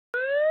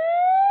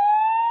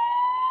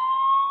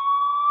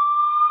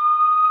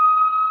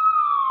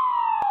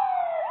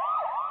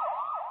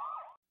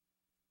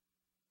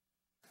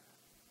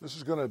This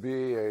is going to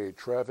be a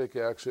traffic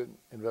accident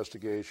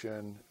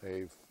investigation,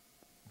 a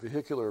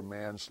vehicular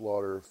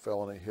manslaughter,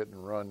 felony hit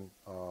and run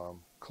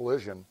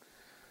collision.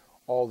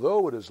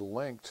 Although it is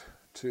linked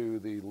to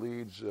the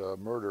Leeds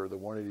murder, the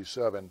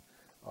 187,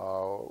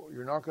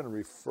 you're not going to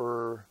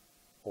refer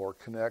or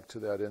connect to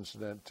that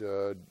incident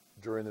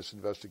during this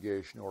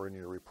investigation or in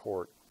your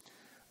report.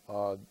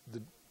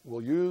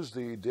 We'll use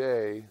the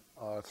day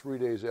 3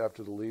 days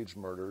after the Leeds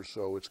murder,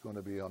 so it's going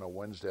to be on a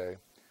Wednesday.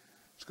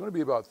 It's going to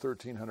be about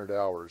 1,300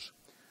 hours.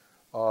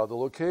 The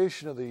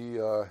location of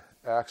the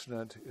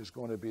accident is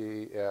going to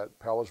be at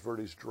Palos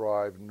Verdes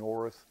Drive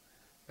North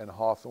and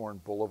Hawthorne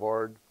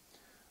Boulevard.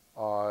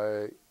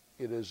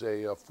 It is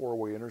a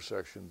four-way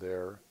intersection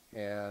there,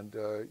 and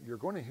you're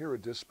going to hear a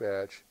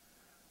dispatch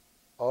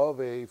of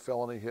a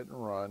felony hit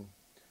and run,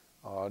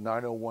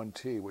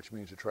 901T, which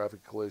means a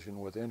traffic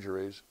collision with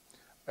injuries,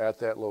 at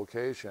that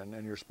location,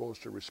 and you're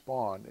supposed to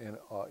respond. And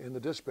in the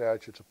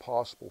dispatch, it's a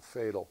possible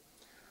fatal.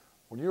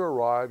 When you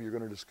arrive, you're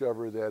going to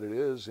discover that it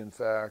is, in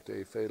fact,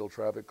 a fatal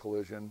traffic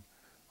collision.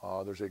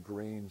 There's a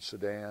green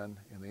sedan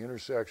in the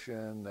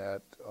intersection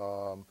that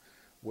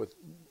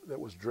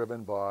was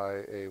driven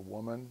by a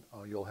woman.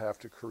 You'll have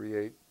to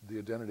create the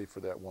identity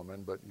for that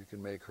woman, but you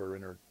can make her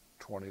in her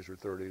 20s or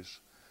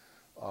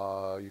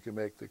 30s. You can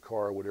make the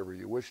car whatever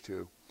you wish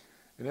to.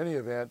 In any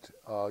event,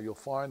 you'll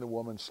find the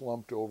woman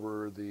slumped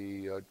over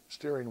the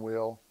steering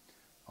wheel.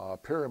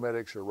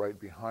 Paramedics are right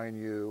behind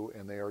you,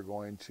 and they are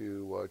going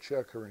to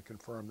check her and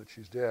confirm that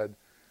she's dead.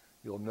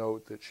 You'll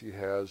note that she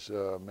has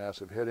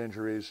massive head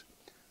injuries,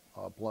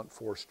 blunt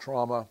force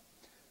trauma,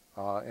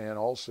 and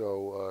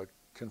also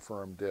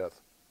confirmed death.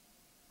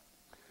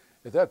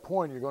 At that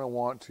point, you're going to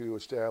want to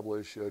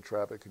establish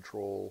traffic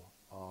control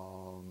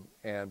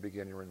and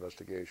begin your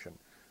investigation.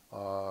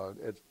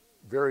 At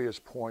various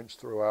points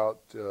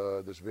throughout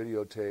this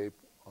videotape,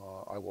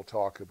 I will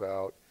talk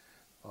about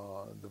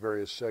the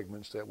various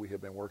segments that we have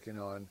been working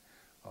on.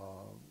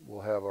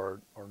 We'll have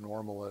our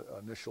normal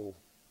initial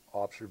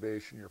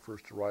observation, your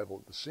first arrival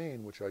at the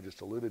scene, which I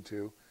just alluded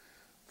to,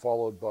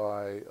 followed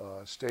by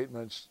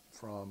statements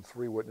from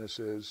 3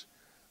 witnesses,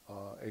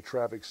 a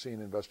traffic scene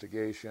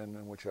investigation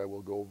in which I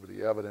will go over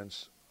the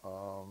evidence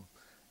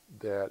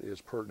that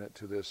is pertinent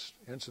to this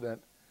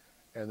incident,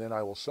 and then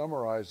I will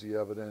summarize the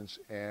evidence,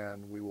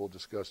 and we will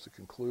discuss the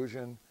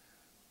conclusion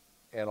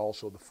and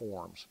also the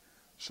forms.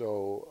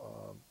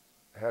 So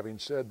having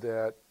said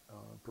that,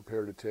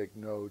 prepare to take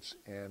notes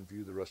and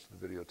view the rest of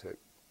the videotape.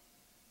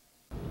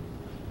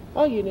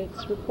 All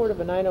units, report of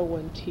a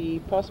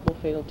 901T, possible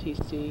fatal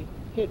TC,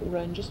 hit and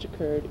run just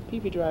occurred,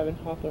 PV Drive and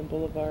Hawthorne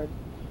Boulevard.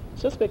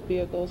 Suspect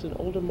vehicles, an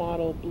older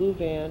model blue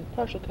van,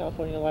 partial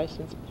California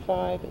license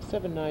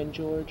 579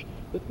 George,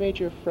 with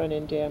major front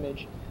end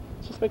damage.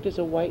 Suspect is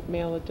a white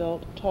male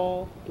adult,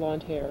 tall,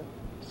 blonde hair.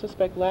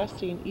 Suspect last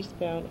seen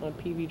eastbound on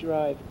PV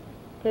Drive.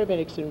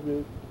 Paramedics en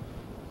route.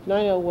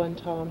 901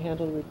 Tom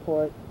handle the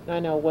report.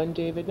 901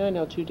 David,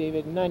 902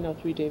 David, and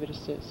 903 David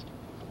assist.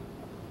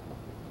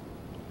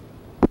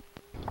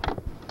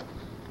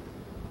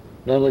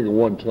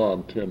 901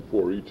 Tom,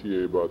 10-4,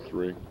 ETA about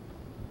 3.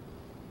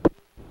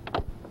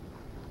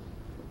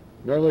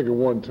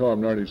 901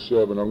 Tom,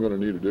 97, I'm going to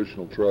need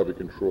additional traffic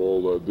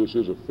control. This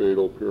is a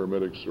fatal.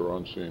 Paramedics are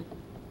on scene.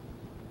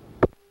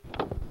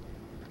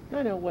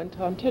 901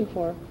 Tom,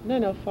 10-4,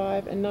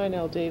 905 and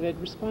 9L David,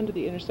 respond to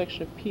the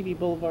intersection of PV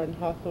Boulevard and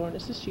Hawthorne.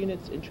 Assist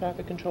units in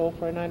traffic control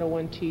for a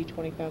 901T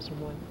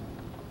 20001.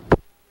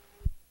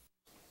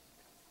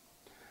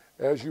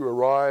 As you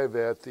arrive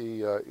at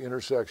the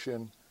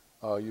intersection,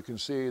 you can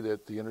see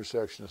that the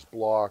intersection is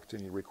blocked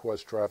and you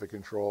request traffic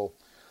control.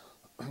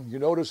 You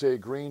notice a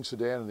green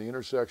sedan in the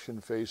intersection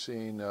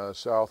facing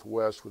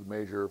southwest with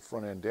major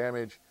front end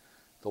damage.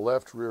 The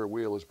left rear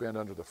wheel is bent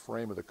under the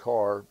frame of the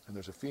car, and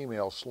there's a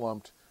female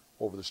slumped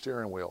over the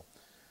steering wheel.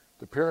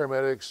 The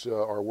paramedics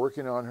are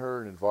working on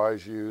her and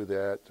advise you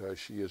that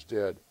she is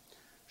dead.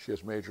 She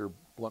has major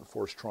blunt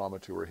force trauma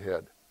to her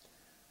head.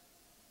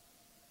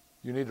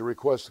 You need to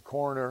request the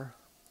coroner,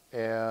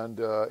 and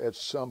at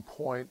some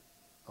point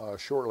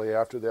shortly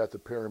after that, the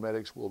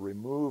paramedics will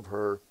remove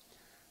her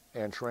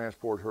and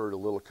transport her to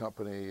Little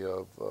Company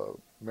of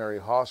Mary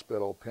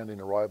Hospital pending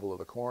arrival of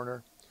the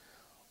coroner.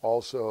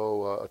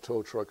 Also, a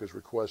tow truck is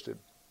requested.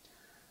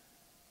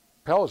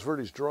 Palos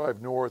Verdes Drive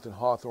North and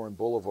Hawthorne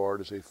Boulevard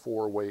is a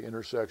 4-way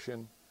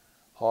intersection.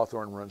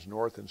 Hawthorne runs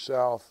north and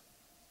south.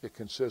 It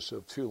consists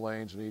of 2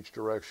 lanes in each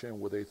direction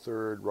with a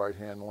 3rd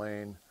right-hand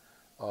lane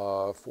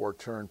for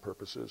turn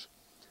purposes.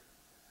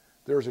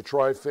 There's a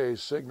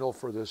tri-phase signal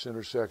for this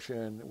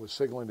intersection with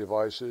signaling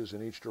devices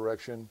in each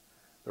direction.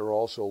 There are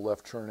also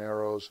left turn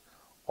arrows.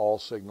 All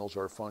signals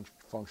are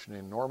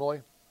functioning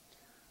normally.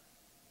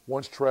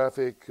 Once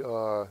traffic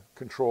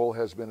control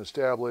has been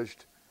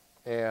established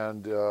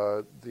and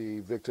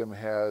the victim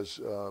has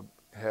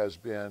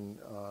been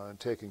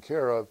taken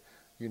care of,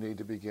 you need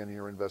to begin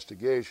your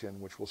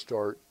investigation, which will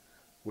start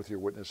with your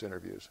witness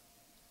interviews.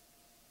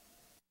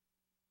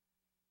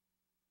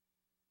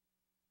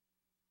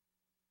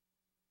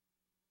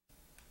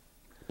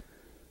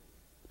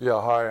 Yeah,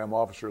 hi, I'm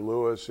Officer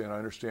Lewis, and I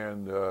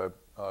understand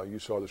you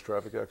saw this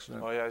traffic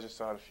accident. Oh yeah, I just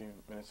saw it a few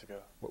minutes ago.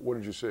 What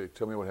did you see?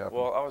 Tell me what happened.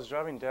 Well, I was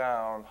driving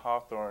down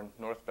Hawthorne,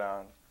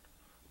 northbound.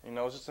 You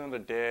know, it was just another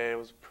day. It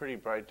was a pretty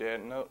bright day.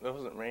 No, it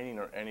wasn't raining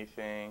or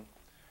anything.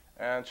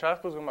 And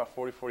traffic was going about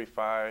 40,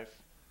 45.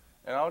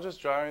 And I was just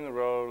driving the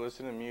road,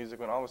 listening to music,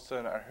 when all of a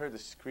sudden I heard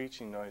this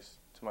screeching noise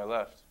to my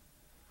left.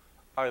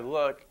 I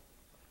look,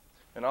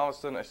 and all of a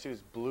sudden I see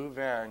this blue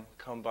van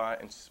come by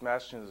and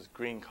smash into this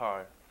green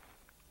car.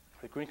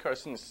 The green car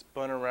suddenly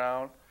spun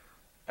around,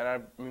 and I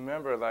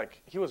remember,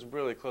 like, he was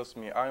really close to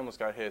me. I almost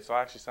got hit, so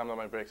I actually slammed on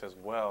my brakes as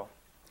well.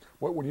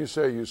 When you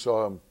say you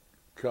saw him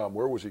come,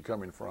 where was he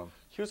coming from?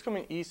 He was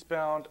coming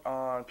eastbound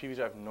on PV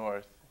Drive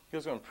North. He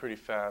was going pretty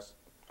fast,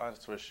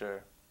 that's for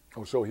sure.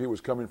 Oh, so he was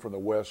coming from the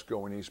west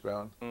going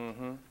eastbound?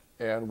 Mm-hmm.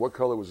 And what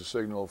color was the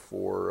signal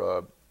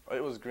for?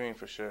 It was green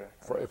for sure.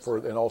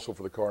 And also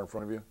for the car in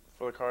front of you?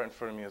 For the car in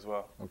front of me as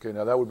well. Okay,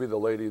 now that would be the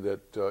lady that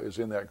is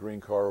in that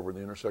green car over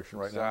the intersection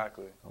right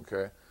Exactly. now?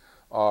 Okay.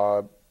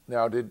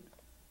 Now,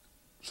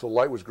 so the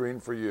light was green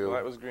for you. The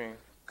light was green.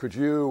 Could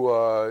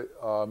you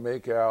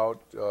make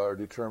out or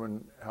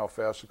determine how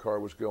fast the car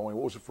was going?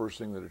 What was the first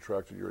thing that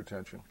attracted your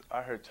attention?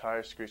 I heard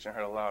tires screeching. I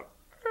heard a loud.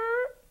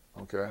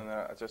 Okay. And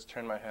I just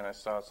turned my head and I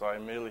saw it, so I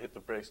immediately hit the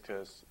brakes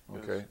because.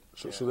 Okay.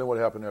 So then what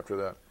happened after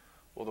that?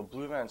 Well, the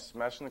blue van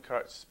smashed in the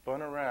car,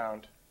 spun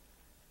around,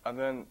 and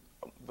then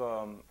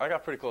I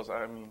got pretty close.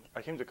 I mean,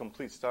 I came to a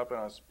complete stop, and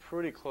I was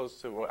pretty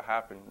close to what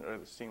happened, or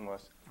the scene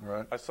was.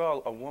 Right. I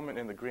saw a woman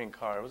in the green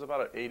car. It was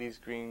about an 80s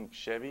green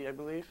Chevy, I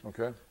believe.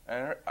 Okay.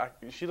 And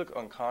she looked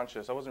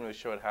unconscious. I wasn't really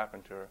sure what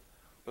happened to her.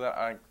 But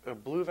then a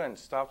blue van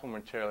stopped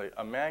momentarily.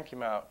 A man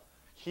came out.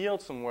 He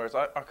yelled some words.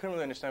 I couldn't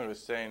really understand what he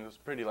was saying. It was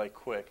pretty, like,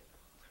 quick.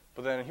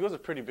 But then he was a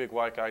pretty big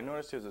white guy. I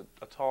noticed he was a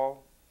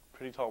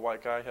pretty tall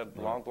white guy. He had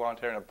long blonde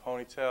hair and a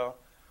ponytail.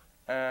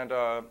 And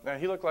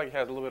he looked like he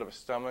had a little bit of a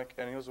stomach,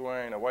 and he was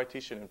wearing a white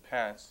T-shirt and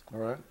pants. All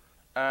right.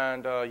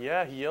 And,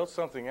 he yelled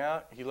something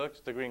out. He looked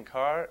at the green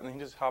car, and then he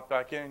just hopped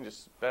back in and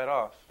just sped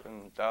off.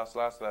 And that was the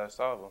last that I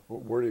saw of him.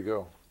 Where did he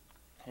go?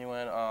 He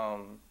went,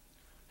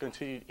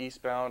 continued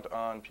eastbound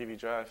on PV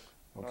Drive.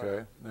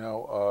 Okay.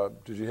 Now,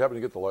 did you happen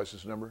to get the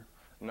license number?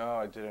 No,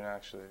 I didn't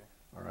actually.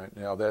 All right.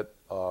 Now, it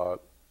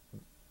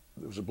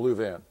was a blue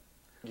van.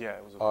 Yeah,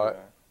 it was a blue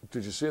van.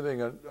 Did you see anything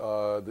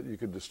that you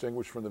could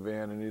distinguish from the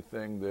van?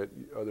 Anything that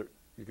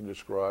you can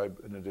describe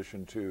in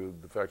addition to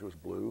the fact it was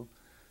blue?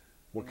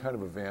 What kind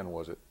of a van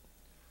was it?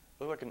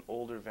 It looked like an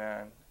older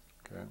van.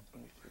 Okay.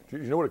 Do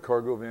you know what a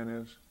cargo van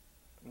is?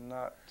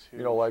 Not too.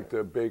 You know, like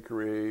the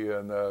bakery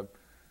and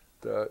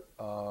the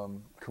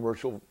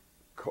commercial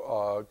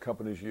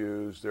companies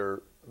use.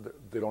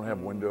 They don't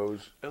have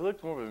windows. It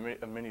looked more of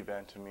a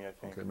minivan to me, I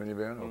think. Okay,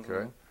 minivan. Mm-hmm.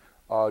 Okay.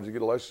 Did you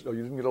get a license? Oh,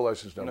 you didn't get a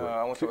license number. No,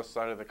 I went to the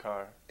side of the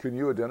car. Can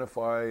you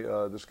identify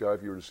this guy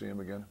if you were to see him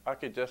again? I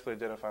could definitely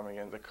identify him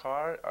again. The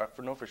car, I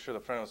know for sure the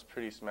front was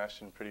pretty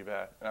smashed and pretty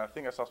bad. And I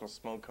think I saw some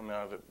smoke coming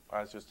out of it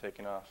as it was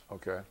taking off.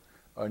 Okay.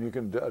 And you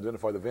can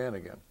identify the van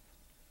again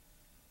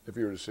if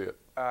you were to see it?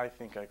 I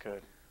think I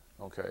could.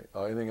 Okay.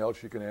 Anything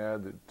else you can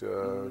add?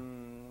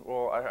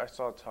 Well, I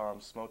saw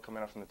smoke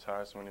coming out from the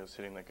tires when he was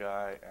hitting the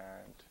guy,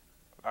 and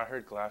I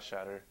heard glass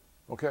shatter.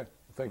 Okay.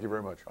 Thank you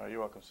very much. You're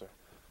welcome, sir.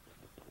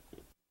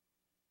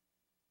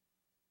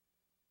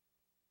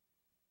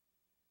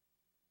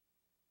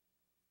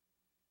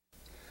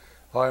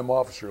 Hi, I'm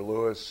Officer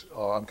Lewis.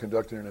 I'm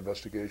conducting an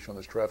investigation on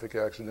this traffic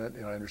accident,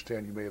 and I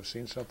understand you may have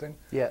seen something.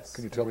 Yes.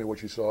 Can you tell me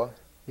what you saw?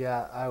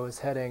 Yeah, I was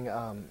heading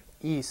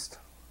east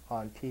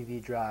on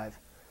PV Drive,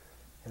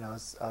 and I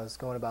was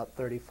going about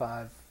 30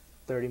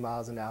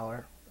 miles an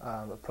hour,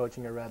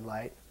 approaching a red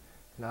light,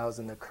 and I was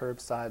in the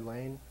curbside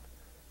lane,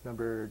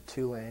 number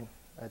 2 lane,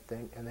 I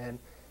think, and then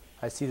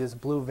I see this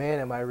blue van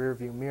in my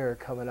rearview mirror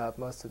coming up,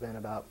 must have been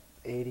about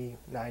 80,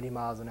 90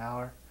 miles an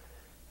hour.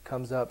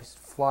 Comes up, he's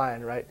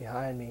flying right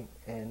behind me,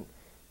 and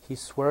he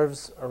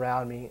swerves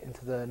around me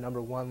into the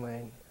number 1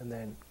 lane, and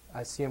then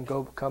I see him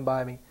come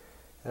by me,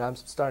 and I'm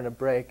starting to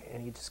brake,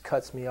 and he just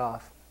cuts me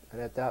off,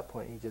 and at that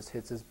point he just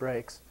hits his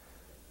brakes,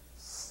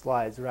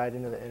 slides right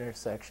into the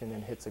intersection,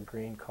 and hits a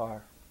green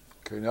car.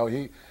 Okay. Now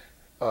he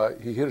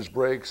hit his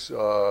brakes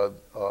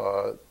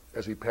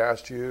as he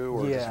passed you,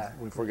 or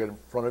before he got in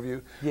front of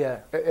you.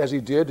 Yeah. As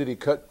he did he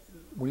cut?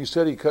 When you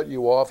said he cut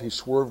you off, he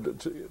swerved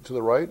to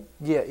the right?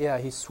 Yeah,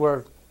 he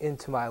swerved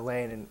into my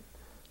lane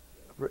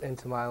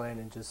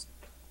and just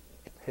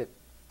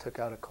took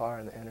out a car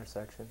in the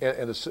intersection.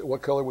 And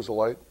what color was the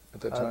light at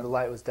that time? The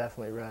light was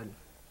definitely red.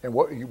 And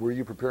were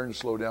you preparing to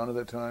slow down at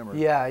that time? Or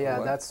Yeah.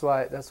 That's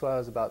why I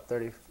was about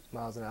 30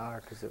 miles an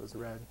hour, because it was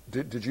red.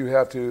 Did you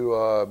have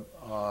to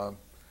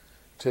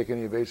take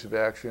any evasive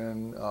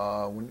action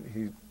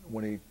when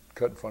he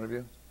cut in front of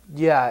you?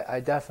 Yeah, I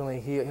definitely.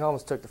 He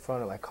almost took the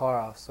front of my car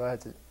off, so I had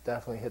to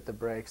definitely hit the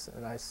brakes,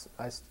 and I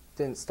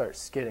didn't start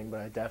skidding, but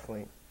I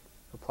definitely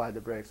applied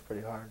the brakes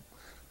pretty hard.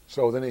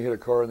 So then he hit a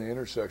car in the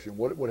intersection.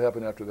 What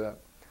happened after that?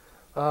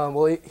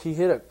 Well, he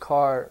hit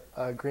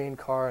a green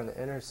car in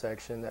the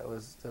intersection that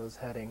was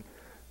heading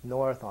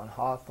north on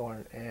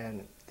Hawthorne,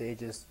 and he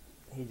just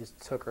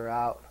took her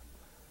out,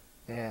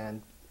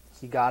 and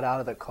he got out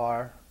of the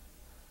car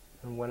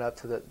and went up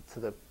to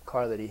the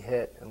car that he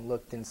hit and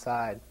looked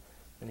inside,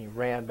 and he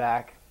ran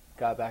back,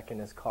 got back in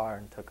his car,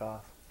 and took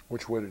off.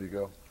 Which way did he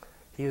go?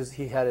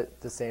 He headed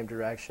the same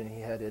direction.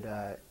 He headed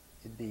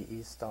it'd be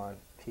east on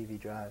PV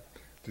Drive.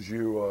 Did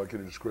you get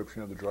a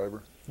description of the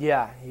driver?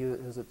 Yeah, he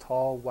was a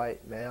tall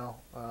white male,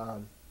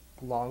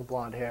 long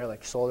blonde hair,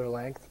 like shoulder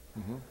length,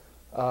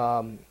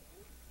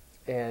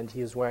 and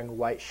he was wearing a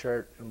white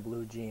shirt and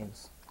blue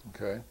jeans.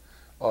 Okay.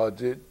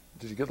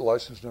 Did you get the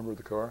license number of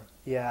the car?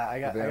 Yeah, I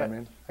got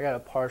a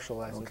partial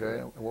license. Okay,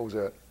 and what was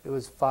that? It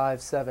was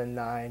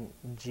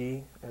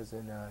 579G, as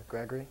in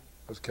Gregory.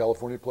 That was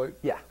California plate?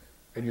 Yeah.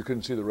 And you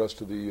couldn't see the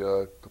rest of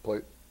the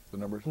plate, the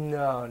numbers?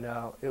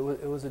 No. It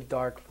was a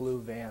dark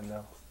blue van,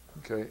 though.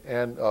 Okay,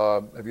 and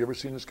have you ever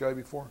seen this guy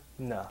before?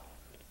 No.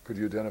 Could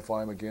you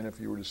identify him again if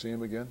you were to see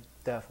him again?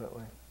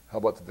 Definitely. How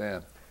about the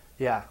van?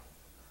 Yeah.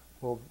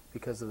 Well,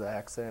 because of the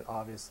accident,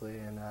 obviously,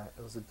 and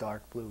it was a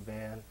dark blue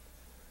van.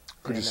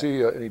 Could you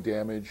see any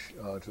damage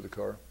to the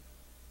car?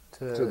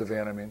 To the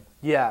van, I mean?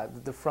 Yeah,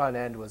 the front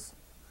end was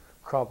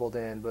crumpled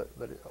in, but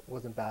it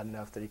wasn't bad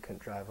enough that he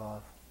couldn't drive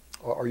off.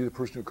 Are you the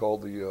person who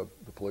called the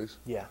police?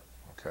 Yeah.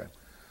 Okay.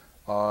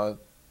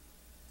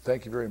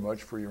 Thank you very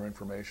much for your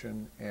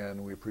information,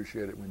 and we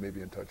appreciate it. We may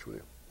be in touch with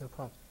you. No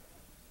problem.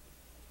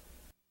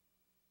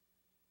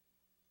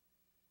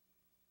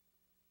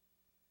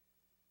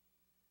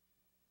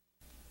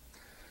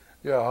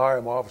 Yeah, hi,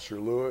 I'm Officer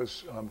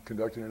Lewis. I'm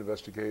conducting an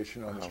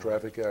investigation on this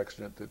traffic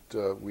accident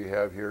that we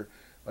have here.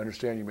 I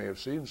understand you may have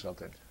seen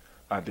something.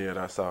 I did.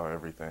 I saw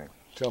everything.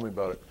 Tell me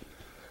about it.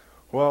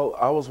 Well,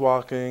 I was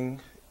walking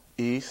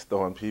east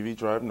on PV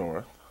Drive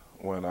North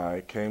when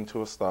I came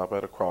to a stop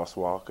at a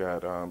crosswalk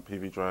at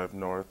PV Drive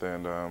North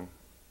and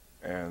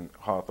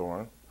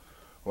Hawthorne,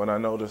 when I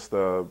noticed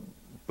a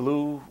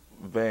blue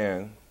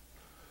van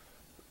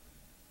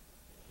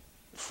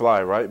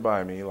fly right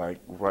by me, like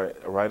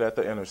right at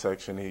the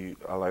intersection.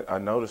 I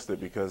noticed it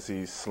because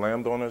he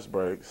slammed on his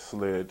brakes,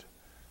 slid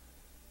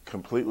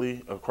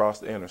completely across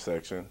the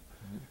intersection.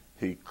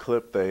 He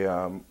clipped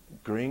a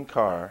green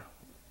car.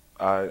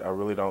 I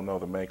really don't know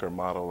the make or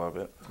model of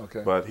it,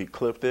 Okay. but he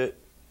clipped it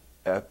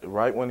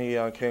right when he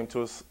came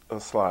to a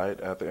slide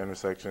at the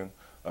intersection.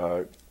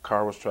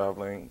 Car was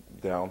traveling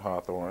down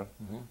Hawthorne,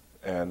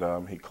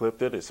 and he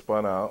clipped it. It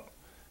spun out,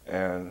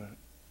 and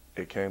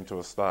it came to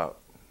a stop.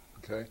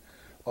 Okay.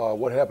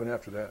 What happened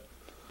after that?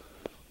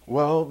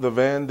 Well, the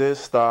van did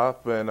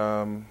stop,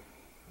 and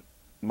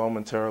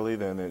momentarily,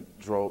 then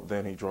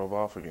he drove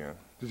off again.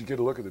 Did you get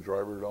a look at the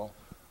driver at all?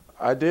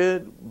 I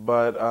did,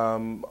 but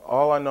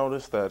all I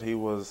noticed that he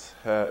was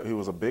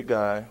a big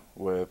guy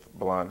with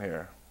blonde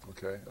hair.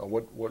 Okay.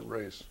 What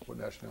race? What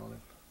nationality?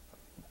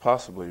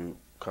 Possibly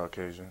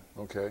Caucasian.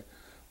 Okay.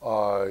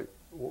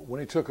 When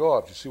he took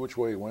off, did you see which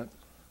way he went?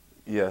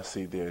 Yes,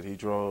 he did. He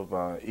drove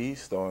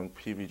east on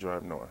PV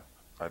Drive North.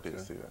 I did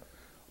see that.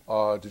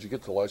 Did you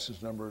get the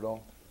license number at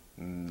all?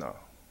 No,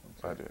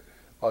 I did.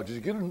 Did you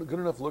get a good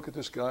enough look at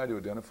this guy to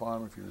identify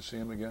him if you were to see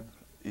him again?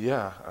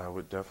 Yeah, I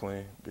would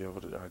definitely be able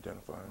to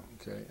identify him.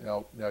 Okay.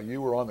 Now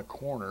you were on the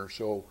corner,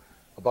 so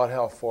about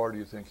how far do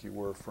you think you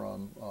were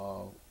from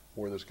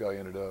where this guy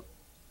ended up?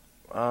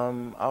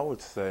 I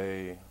would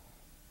say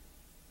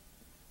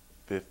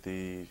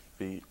 50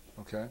 feet.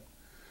 Okay.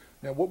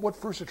 Now, what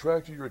first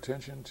attracted your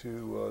attention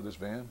to this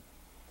van?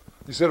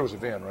 You said it was a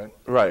van, right?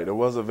 Right, it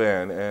was a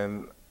van,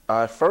 and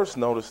I first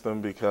noticed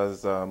him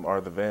because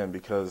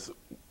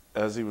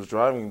as he was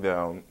driving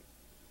down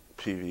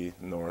PV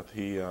North,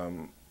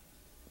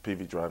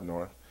 PV Drive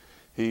North,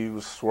 he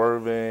was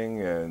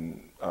swerving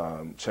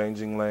and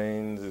changing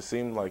lanes. It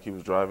seemed like he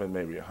was driving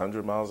maybe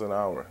 100 miles an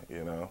hour,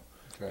 you know.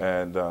 Okay.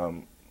 And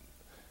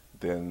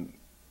then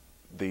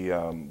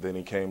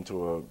he came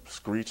to a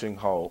screeching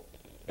halt,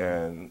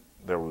 and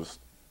there was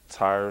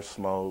tire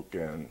smoke,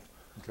 and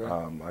Okay.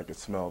 I could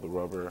smell the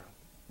rubber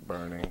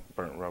burning,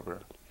 burnt rubber.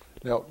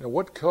 Now,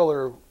 what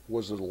color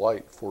was the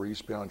light for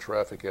eastbound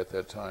traffic at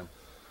that time?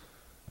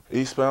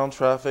 Eastbound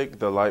traffic,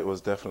 the light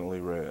was definitely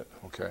red.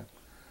 Okay.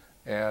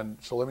 And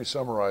so let me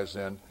summarize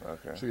then.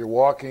 Okay. So you're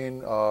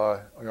walking,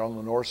 you're on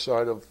the north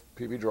side of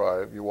PV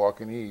Drive, you're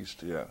walking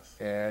east, Yes,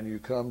 and you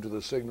come to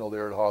the signal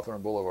there at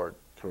Hawthorne Boulevard.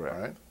 correct.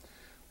 All right?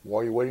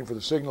 While you're waiting for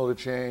the signal to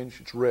change,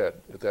 it's red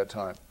at that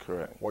time.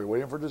 Correct. While you're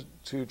waiting for it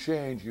to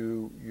change,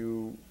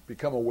 you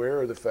become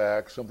aware of the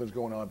fact something's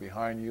going on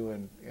behind you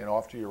and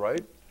off to your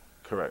right.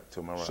 Correct,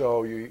 to my right.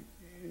 So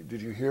did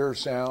you hear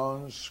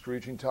sounds,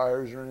 screeching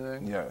tires or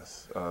anything?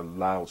 Yes,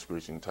 loud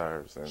screeching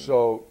tires. And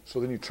So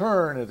then you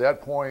turn, and at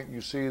that point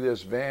you see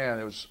this van.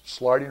 It was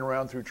sliding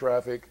around through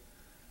traffic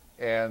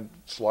and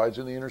slides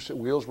in the intersection.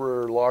 Wheels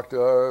were locked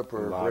up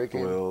or locked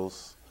braking.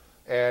 wheels.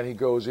 And he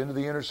goes into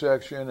the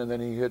intersection, and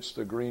then he hits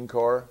the green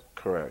car.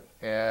 Correct.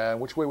 And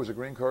which way was the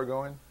green car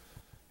going?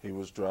 He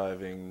was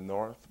driving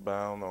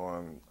northbound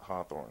on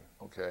Hawthorne.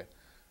 Okay.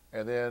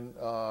 And then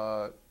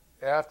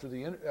after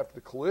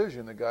the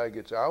collision, the guy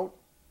gets out,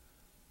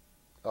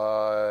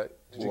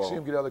 Did you see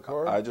him get out of the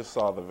car? I just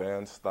saw the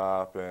van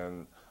stop,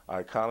 and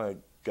I kind of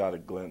got a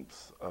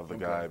glimpse of the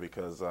Okay. guy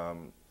because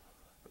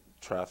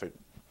traffic,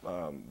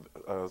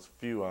 a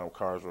few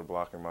cars were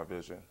blocking my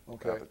vision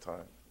Okay. at the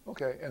time.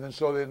 Okay, and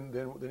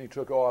then he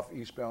took off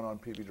eastbound on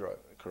PV Drive.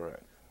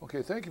 Correct.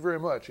 Okay, thank you very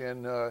much.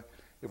 And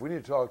if we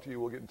need to talk to you,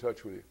 we'll get in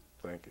touch with you.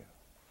 Thank you.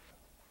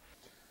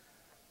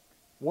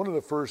 One of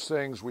the first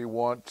things we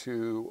want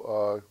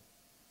to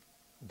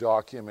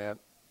document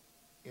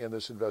in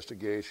this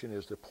investigation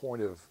is the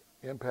point of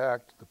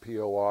impact, the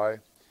POI.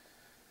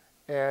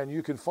 And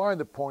you can find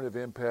the point of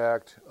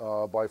impact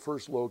by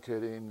first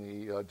locating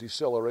the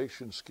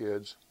deceleration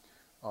skids,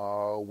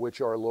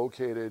 which are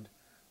located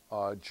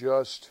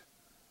just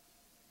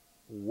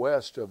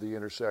west of the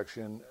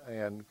intersection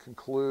and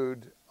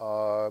conclude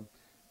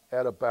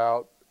at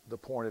about the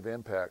point of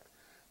impact.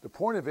 The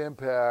point of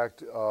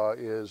impact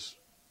is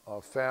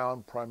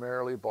found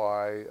primarily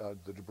by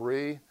the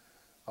debris,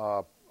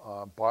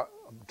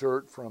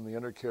 dirt from the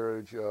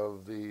undercarriage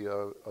of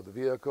the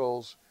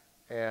vehicles,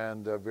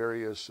 and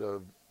various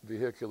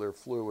vehicular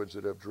fluids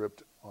that have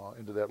dripped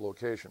into that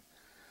location.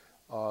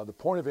 The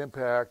point of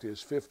impact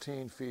is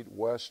 15 feet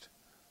west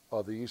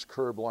of the east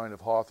curb line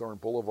of Hawthorne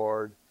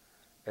Boulevard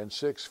and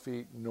 6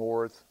 feet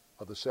north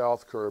of the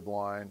south curb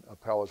line of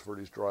Palos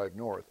Verdes Drive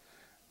North.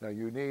 Now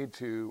you need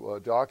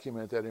to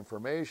document that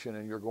information,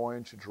 and you're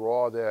going to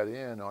draw that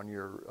in on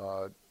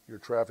your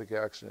traffic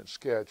accident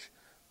sketch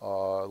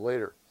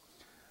later.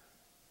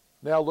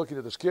 Now looking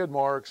at the skid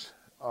marks,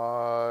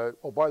 oh,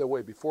 by the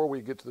way, before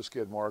we get to the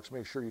skid marks,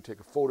 make sure you take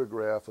a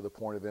photograph of the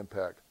point of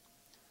impact,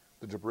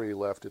 the debris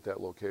left at that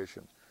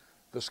location.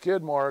 The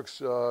skid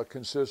marks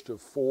consist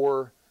of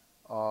 4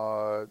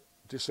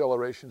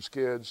 deceleration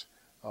skids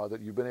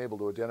that you've been able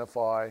to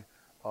identify.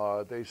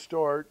 They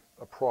start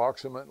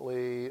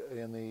approximately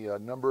in the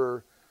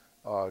number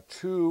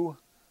 2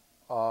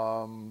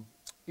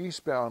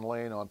 eastbound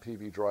lane on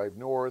PV Drive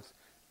North,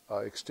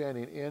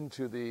 extending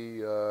into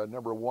the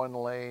number 1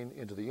 lane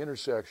into the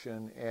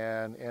intersection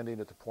and ending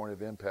at the point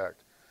of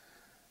impact.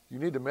 You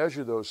need to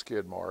measure those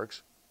skid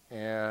marks,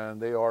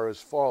 and they are as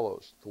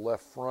follows. The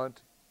left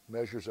front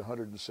measures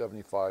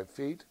 175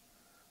 feet.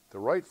 The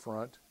right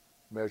front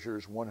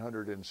measures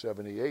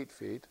 178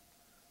 feet.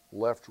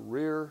 Left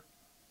rear,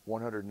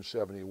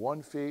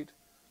 171 feet.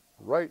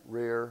 Right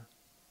rear,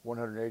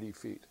 180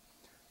 feet.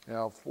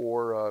 Now,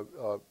 for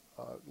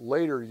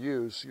later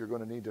use, you're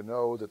going to need to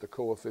know that the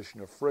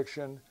coefficient of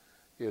friction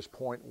is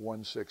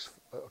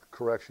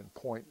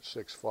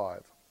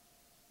 0.65.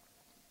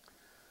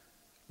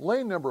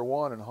 Lane number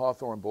 1 in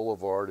Hawthorne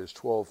Boulevard is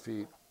 12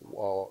 feet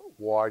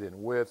wide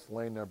in width.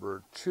 Lane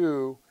number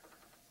 2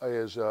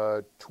 is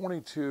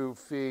 22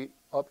 feet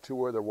up to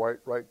where the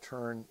right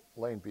turn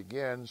lane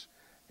begins.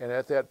 And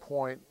at that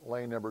point,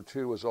 lane number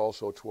 2 is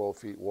also 12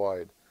 feet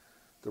wide.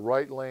 The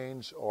right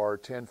lanes are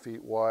 10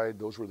 feet wide.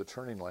 Those were the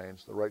turning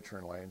lanes, the right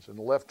turn lanes. And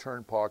the left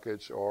turn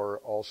pockets are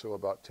also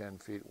about 10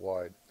 feet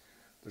wide.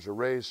 There's a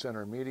raised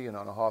center median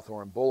on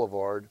Hawthorne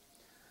Boulevard.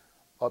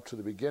 Up to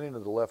the beginning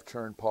of the left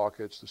turn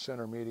pockets, the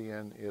center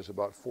median is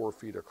about 4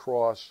 feet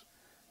across,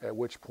 at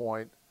which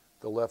point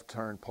the left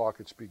turn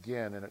pockets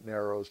begin, and it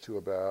narrows to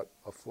about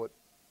 1.25 feet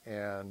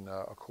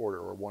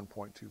or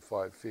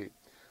 1.25 feet.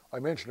 I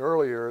mentioned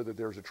earlier that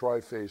there's a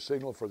tri-phase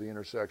signal for the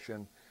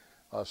intersection,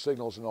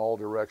 signals in all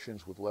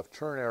directions with left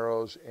turn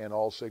arrows, and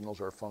all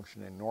signals are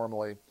functioning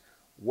normally.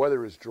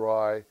 Weather is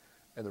dry,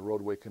 and the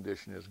roadway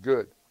condition is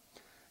good.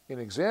 In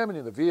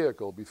examining the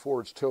vehicle before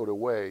it's towed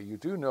away, you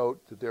do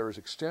note that there is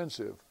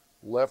extensive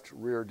left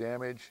rear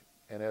damage,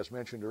 and as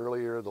mentioned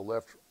earlier, the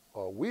left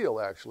wheel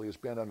actually is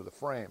bent under the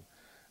frame.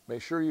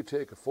 Make sure you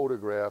take a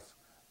photograph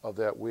of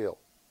that wheel.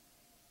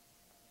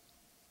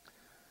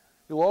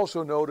 You'll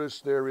also notice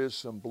there is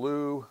some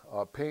blue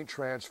paint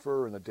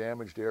transfer in the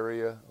damaged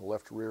area, the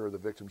left rear of the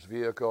victim's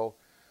vehicle.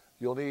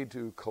 You'll need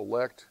to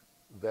collect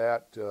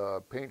that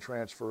paint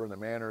transfer in the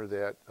manner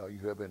that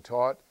you have been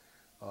taught.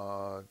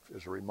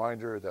 As a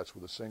reminder, that's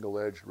with a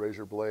single-edged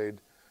razor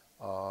blade,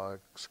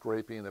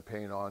 scraping the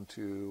paint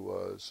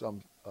onto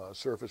some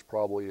surface,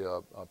 probably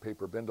a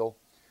paper bindle.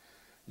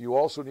 You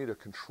also need a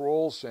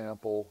control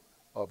sample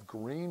of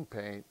green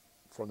paint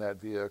from that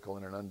vehicle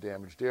in an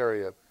undamaged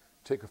area.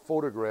 Take a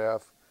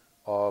photograph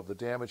of the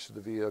damage to the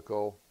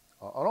vehicle,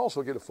 and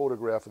also get a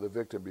photograph of the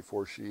victim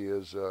before she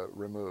is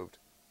removed.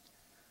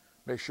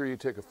 Make sure you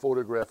take a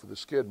photograph of the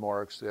skid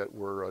marks that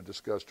were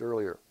discussed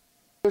earlier.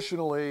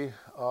 Additionally,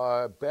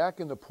 back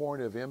in the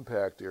point of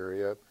impact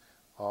area,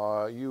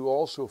 you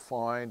also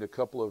find a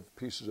couple of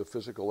pieces of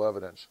physical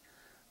evidence.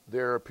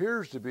 There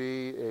appears to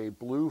be a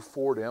blue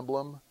Ford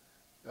emblem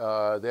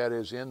that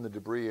is in the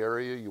debris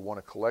area. You want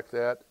to collect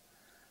that.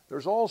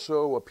 There's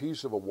also a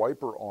piece of a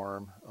wiper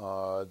arm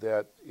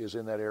that is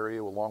in that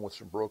area along with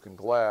some broken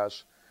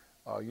glass.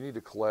 You need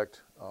to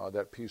collect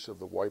that piece of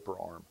the wiper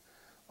arm.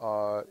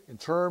 In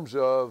terms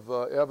of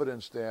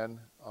evidence then,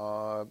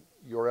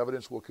 your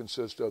evidence will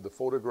consist of the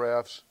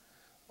photographs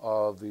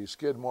of the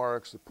skid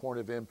marks, the point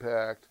of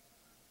impact,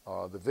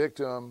 the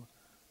victim,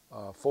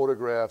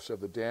 photographs of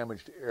the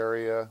damaged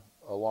area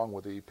along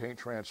with the paint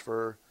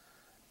transfer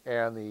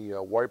and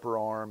the wiper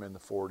arm and the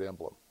Ford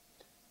emblem.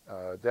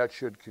 That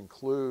should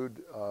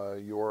conclude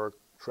your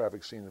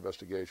traffic scene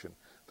investigation.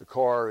 The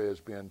car has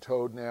been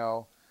towed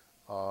now.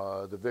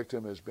 The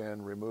victim has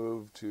been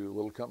removed to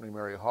Little Company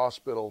Mary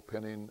Hospital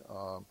pending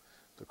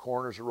the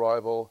coroner's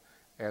arrival,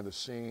 and the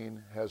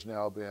scene has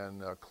now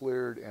been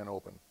cleared and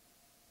open.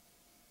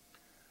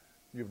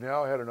 You've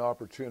now had an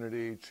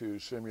opportunity to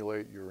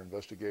simulate your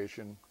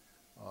investigation.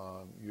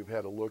 You've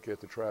had a look at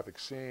the traffic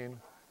scene.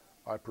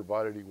 I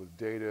provided you with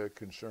data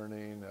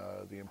concerning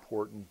the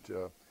important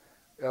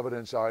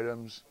evidence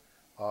items.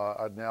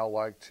 I'd now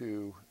like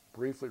to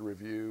briefly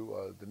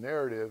review the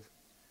narrative,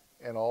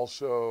 and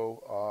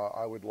also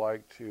I would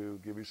like to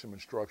give you some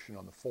instruction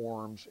on the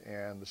forms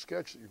and the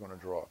sketch that you're going to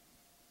draw.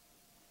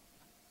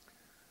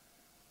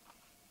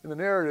 In the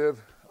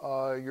narrative,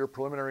 your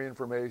preliminary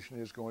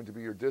information is going to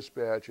be your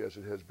dispatch, as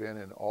it has been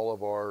in all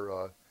of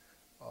our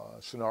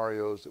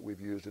scenarios that we've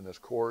used in this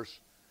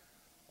course.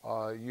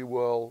 You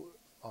will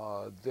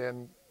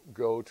then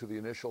go to the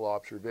initial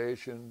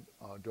observation.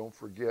 Don't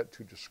forget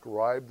to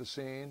describe the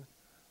scene.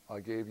 I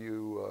gave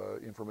you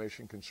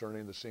information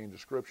concerning the scene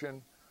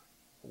description,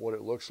 what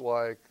it looks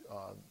like,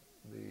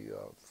 the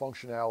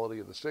functionality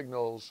of the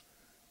signals,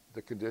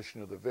 the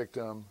condition of the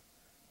victim,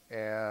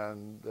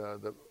 and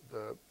the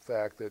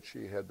fact that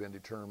she had been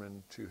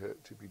determined to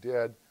be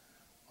dead.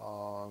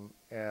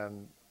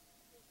 And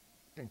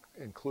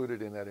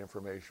included in that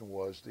information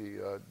was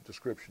the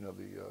description of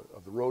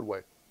the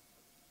roadway.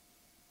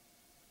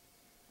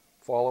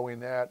 Following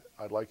that,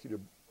 I'd like you to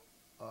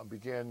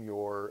begin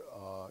your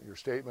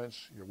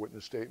statements, your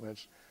witness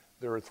statements.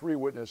 There are 3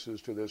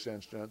 witnesses to this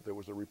incident. There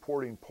was a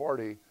reporting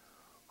party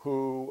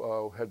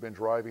who had been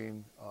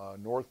driving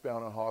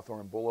northbound on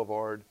Hawthorne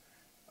Boulevard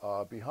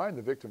behind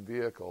the victim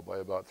vehicle by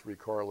about 3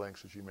 car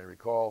lengths, as you may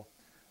recall.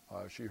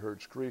 She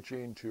heard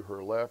screeching to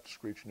her left,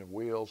 screeching of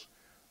wheels.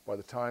 By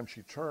the time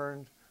she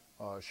turned,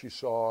 she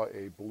saw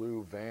a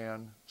blue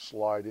van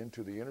slide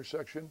into the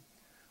intersection,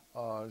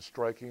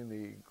 striking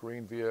the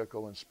green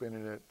vehicle and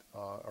spinning it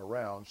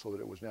around so that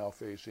it was now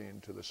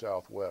facing to the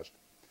southwest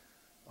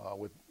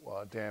with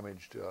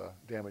damage to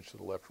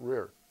the left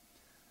rear.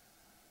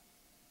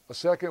 A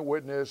second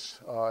witness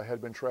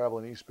had been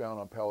traveling eastbound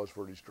on Palos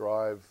Verdes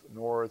Drive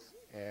north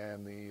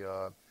and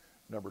the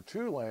number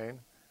 2 lane,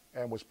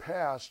 and was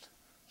passed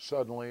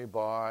suddenly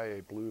by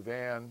a blue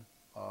van.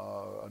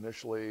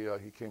 Initially,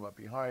 he came up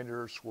behind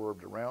her,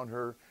 swerved around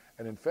her,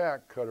 and in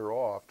fact cut her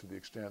off to the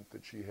extent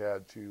that she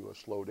had to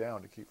slow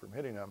down to keep from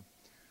hitting him.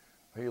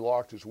 He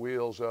locked his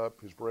wheels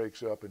up, his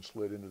brakes up, and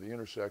slid into the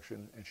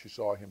intersection, and she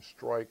saw him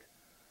strike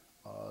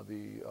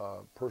the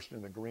person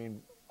in the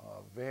green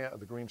van,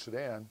 the green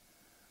sedan,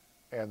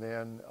 and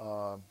then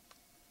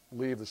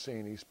leave the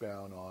scene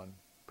eastbound on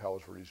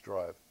Palos Verdes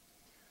Drive.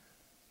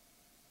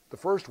 The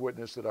first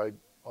witness that I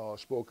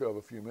spoke of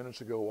a few minutes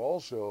ago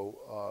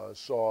also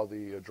saw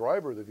the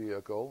driver of the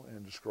vehicle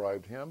and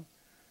described him,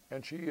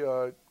 and she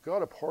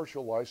got a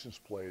partial license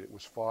plate. It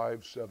was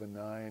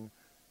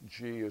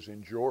 579G as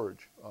in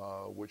George,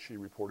 which she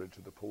reported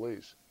to the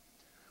police.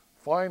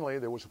 Finally,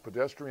 there was a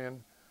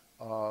pedestrian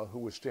who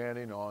was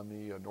standing on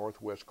the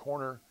northwest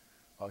corner.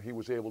 He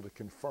was able to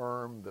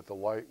confirm that the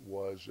light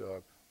was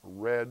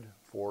red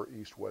for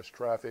east-west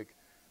traffic,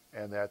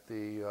 and that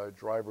the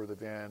driver of the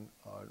van,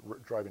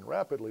 driving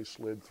rapidly,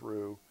 slid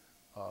through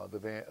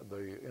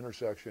the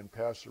intersection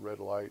past the red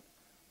light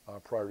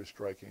prior to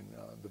striking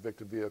the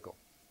victim vehicle.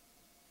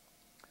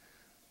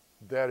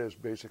 That is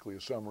basically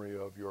a summary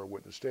of your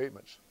witness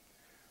statements.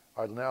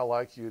 I'd now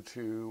like you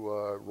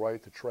to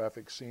write the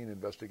traffic scene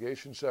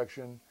investigation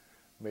section.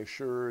 Make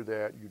sure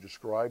that you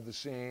describe the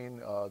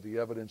scene, the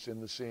evidence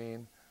in the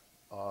scene,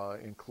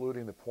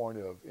 including the point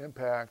of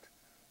impact,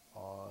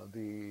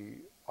 the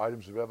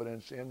items of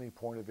evidence in the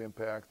point of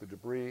impact, the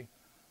debris,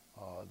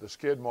 the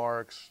skid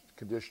marks,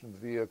 condition of the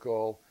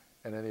vehicle,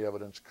 and any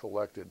evidence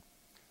collected.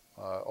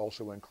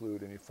 Also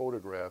include any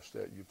photographs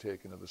that you've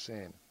taken of the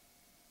scene.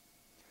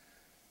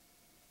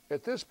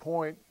 At this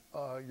point,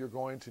 you're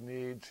going to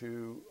need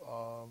to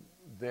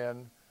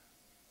then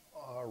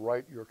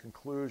write your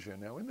conclusion.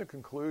 Now, in the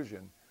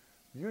conclusion,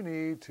 you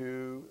need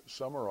to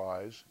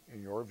summarize,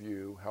 in your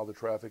view, how the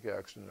traffic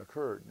accident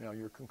occurred. Now,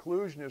 your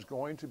conclusion is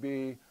going to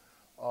be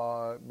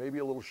maybe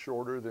a little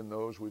shorter than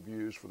those we've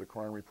used for the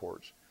crime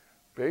reports.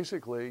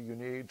 Basically, you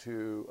need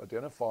to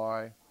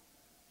identify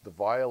the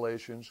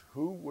violations,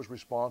 who was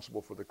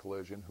responsible for the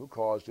collision, who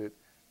caused it,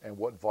 and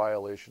what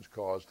violations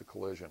caused the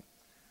collision.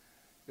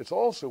 It's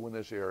also in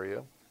this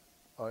area,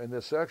 in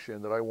this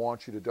section, that I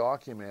want you to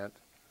document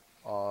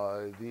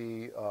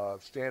the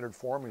standard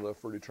formula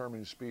for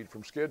determining speed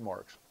from skid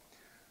marks.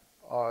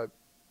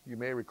 You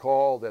may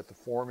recall that the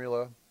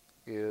formula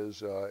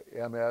is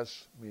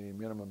MS, meaning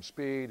minimum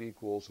speed,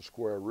 equals the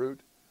square root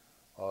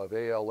of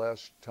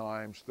ALS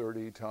times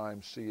 30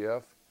 times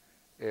CF.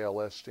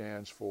 ALS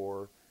stands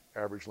for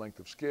average length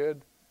of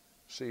skid.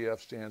 CF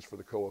stands for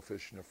the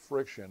coefficient of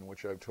friction,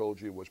 which I've told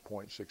you was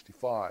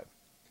 0.65.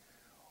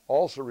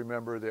 Also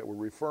remember that we're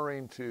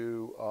referring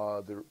to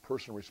the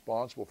person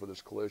responsible for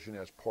this collision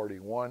as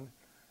party 1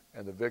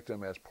 and the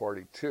victim as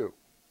party 2.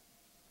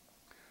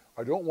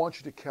 I don't want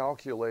you to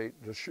calculate,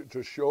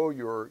 to show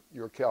your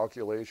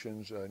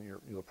calculations and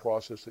the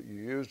process that you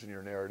used in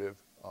your narrative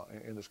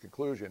in this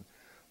conclusion,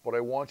 but I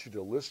want you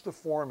to list the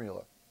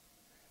formula,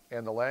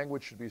 and the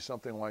language should be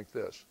something like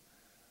this.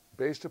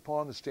 Based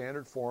upon the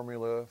standard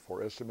formula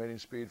for estimating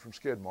speed from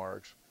skid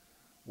marks,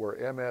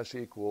 where ms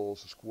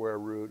equals the square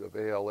root of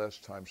ALS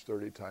times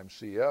 30 times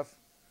CF,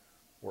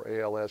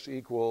 where ALS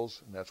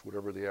equals, and that's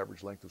whatever the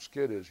average length of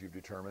skid is you've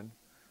determined,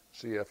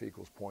 CF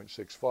equals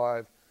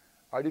 0.65,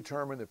 I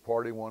determined that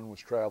party 1 was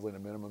traveling a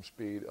minimum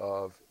speed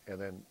of,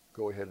 and then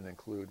go ahead and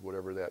include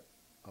whatever that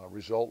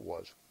result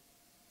was.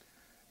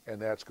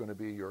 And that's going to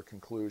be your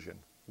conclusion.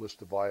 List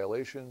the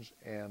violations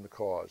and the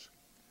cause.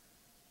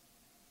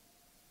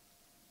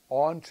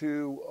 On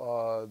to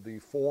the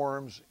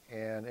forms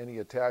and any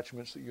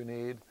attachments that you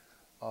need.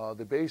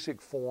 The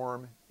basic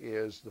form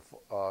is the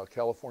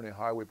California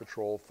Highway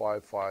Patrol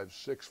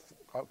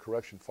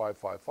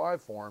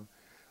 555 form,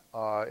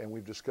 and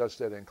we've discussed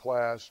that in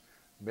class.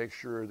 Make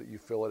sure that you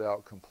fill it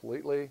out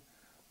completely.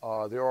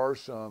 There are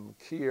some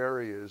key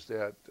areas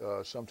that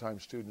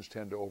sometimes students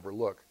tend to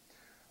overlook.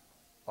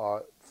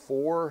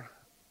 For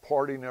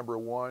party number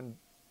 1,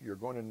 you're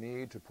going to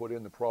need to put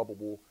in the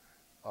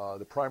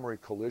primary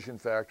collision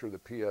factor, the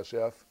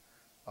PSF,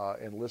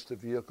 and list the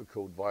vehicle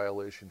code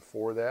violation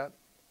for that.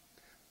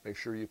 Make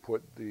sure you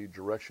put the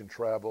direction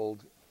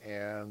traveled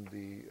and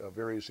the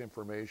various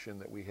information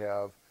that we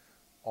have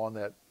on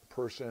that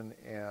person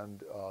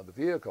and the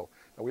vehicle.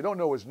 Now, we don't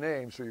know his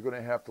name, so you're going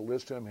to have to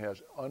list him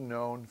as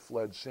unknown,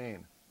 fled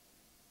scene.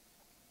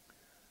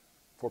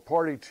 For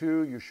party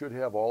 2, you should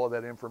have all of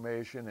that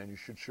information, and you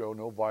should show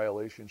no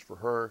violations for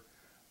her.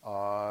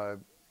 For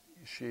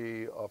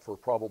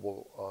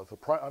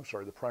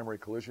the primary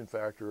collision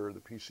factor,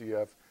 the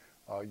PCF,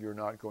 you're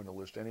not going to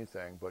list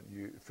anything, but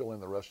you fill in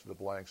the rest of the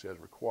blanks as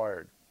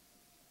required.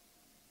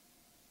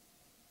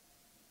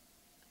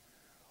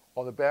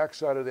 On the back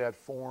side of that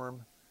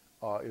form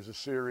is a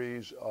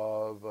series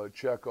of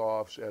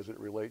check-offs as it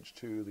relates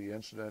to the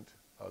incident,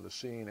 the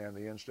scene and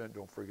the incident.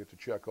 Don't forget to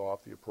check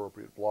off the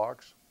appropriate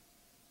blocks.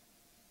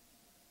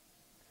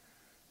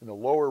 In the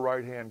lower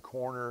right-hand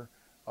corner,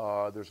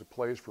 there's a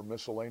place for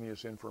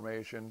miscellaneous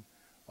information.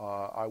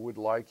 I would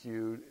like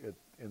you,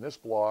 in this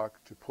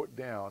block, to put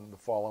down the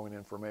following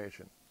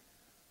information.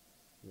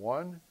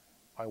 1,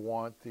 I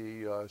want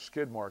the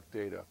skid mark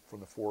data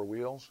from the 4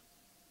 wheels.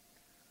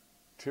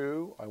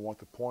 2, I want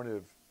the point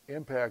of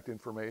impact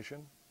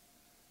information.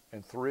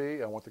 And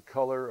 3, I want the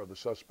color of the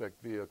suspect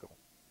vehicle.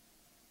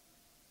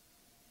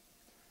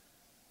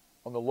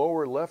 On the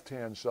lower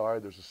left-hand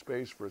side, there's a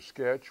space for a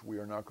sketch. We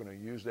are not going to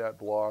use that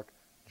block.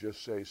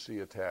 Just say see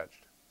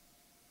attached.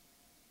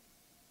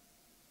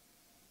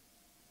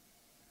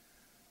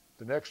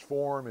 The next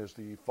form is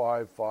the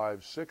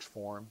 556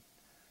 form.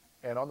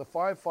 And on the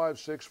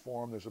 556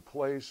 form, there's a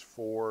place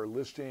for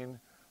listing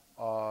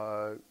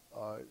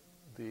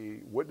the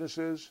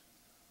witnesses,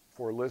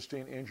 for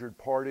listing injured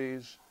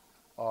parties.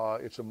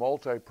 It's a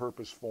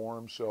multi-purpose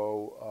form,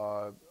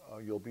 so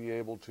you'll be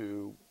able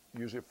to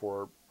use it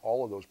for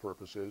all of those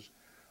purposes.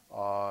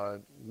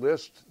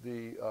 List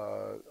the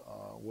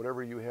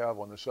whatever you have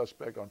on the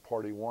suspect on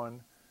party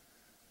 1.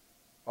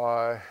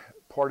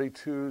 Party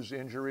 2's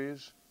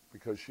injuries,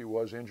 because she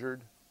was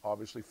injured,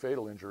 obviously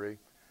fatal injury,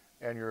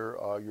 and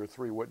your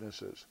 3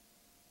 witnesses.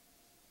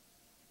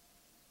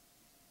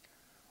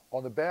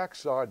 On the back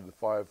side of the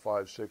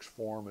 556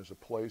 form is a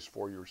place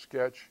for your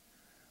sketch,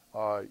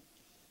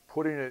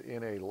 putting it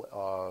in a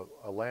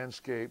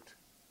landscaped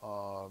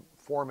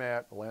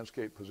format, a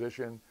landscape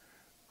position.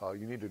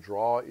 You need to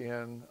draw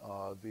in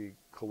the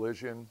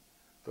collision,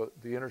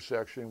 the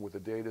intersection with the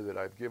data that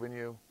I've given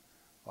you.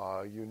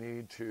 You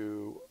need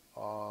to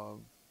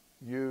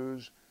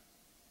use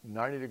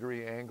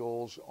 90-degree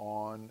angles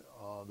on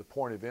the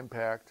point of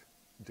impact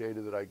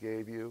data that I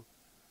gave you,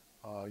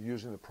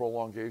 using the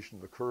prolongation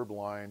of the curb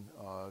line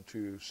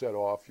to set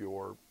off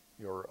your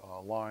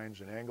lines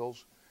and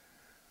angles.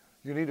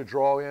 You need to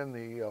draw in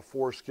the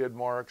 4 skid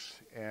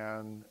marks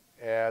and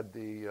add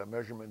the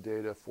measurement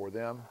data for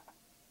them.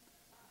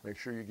 Make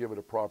sure you give it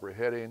a proper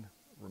heading.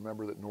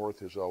 Remember that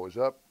north is always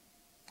up.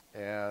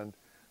 And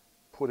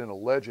put in a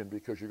legend,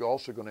 because you're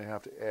also going to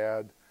have to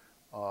add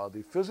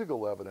the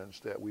physical evidence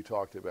that we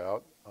talked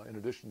about. In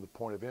addition to the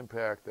point of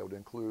impact, that would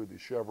include the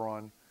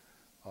chevron,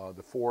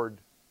 the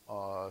Ford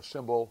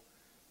symbol,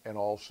 and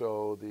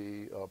also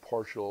the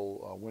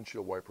partial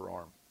windshield wiper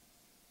arm.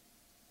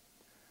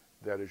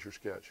 That is your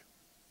sketch.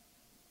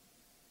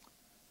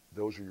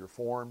 Those are your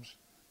forms.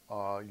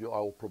 I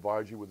will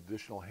provide you with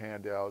additional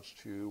handouts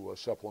to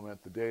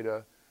supplement the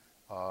data.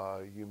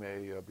 You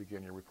may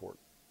begin your report.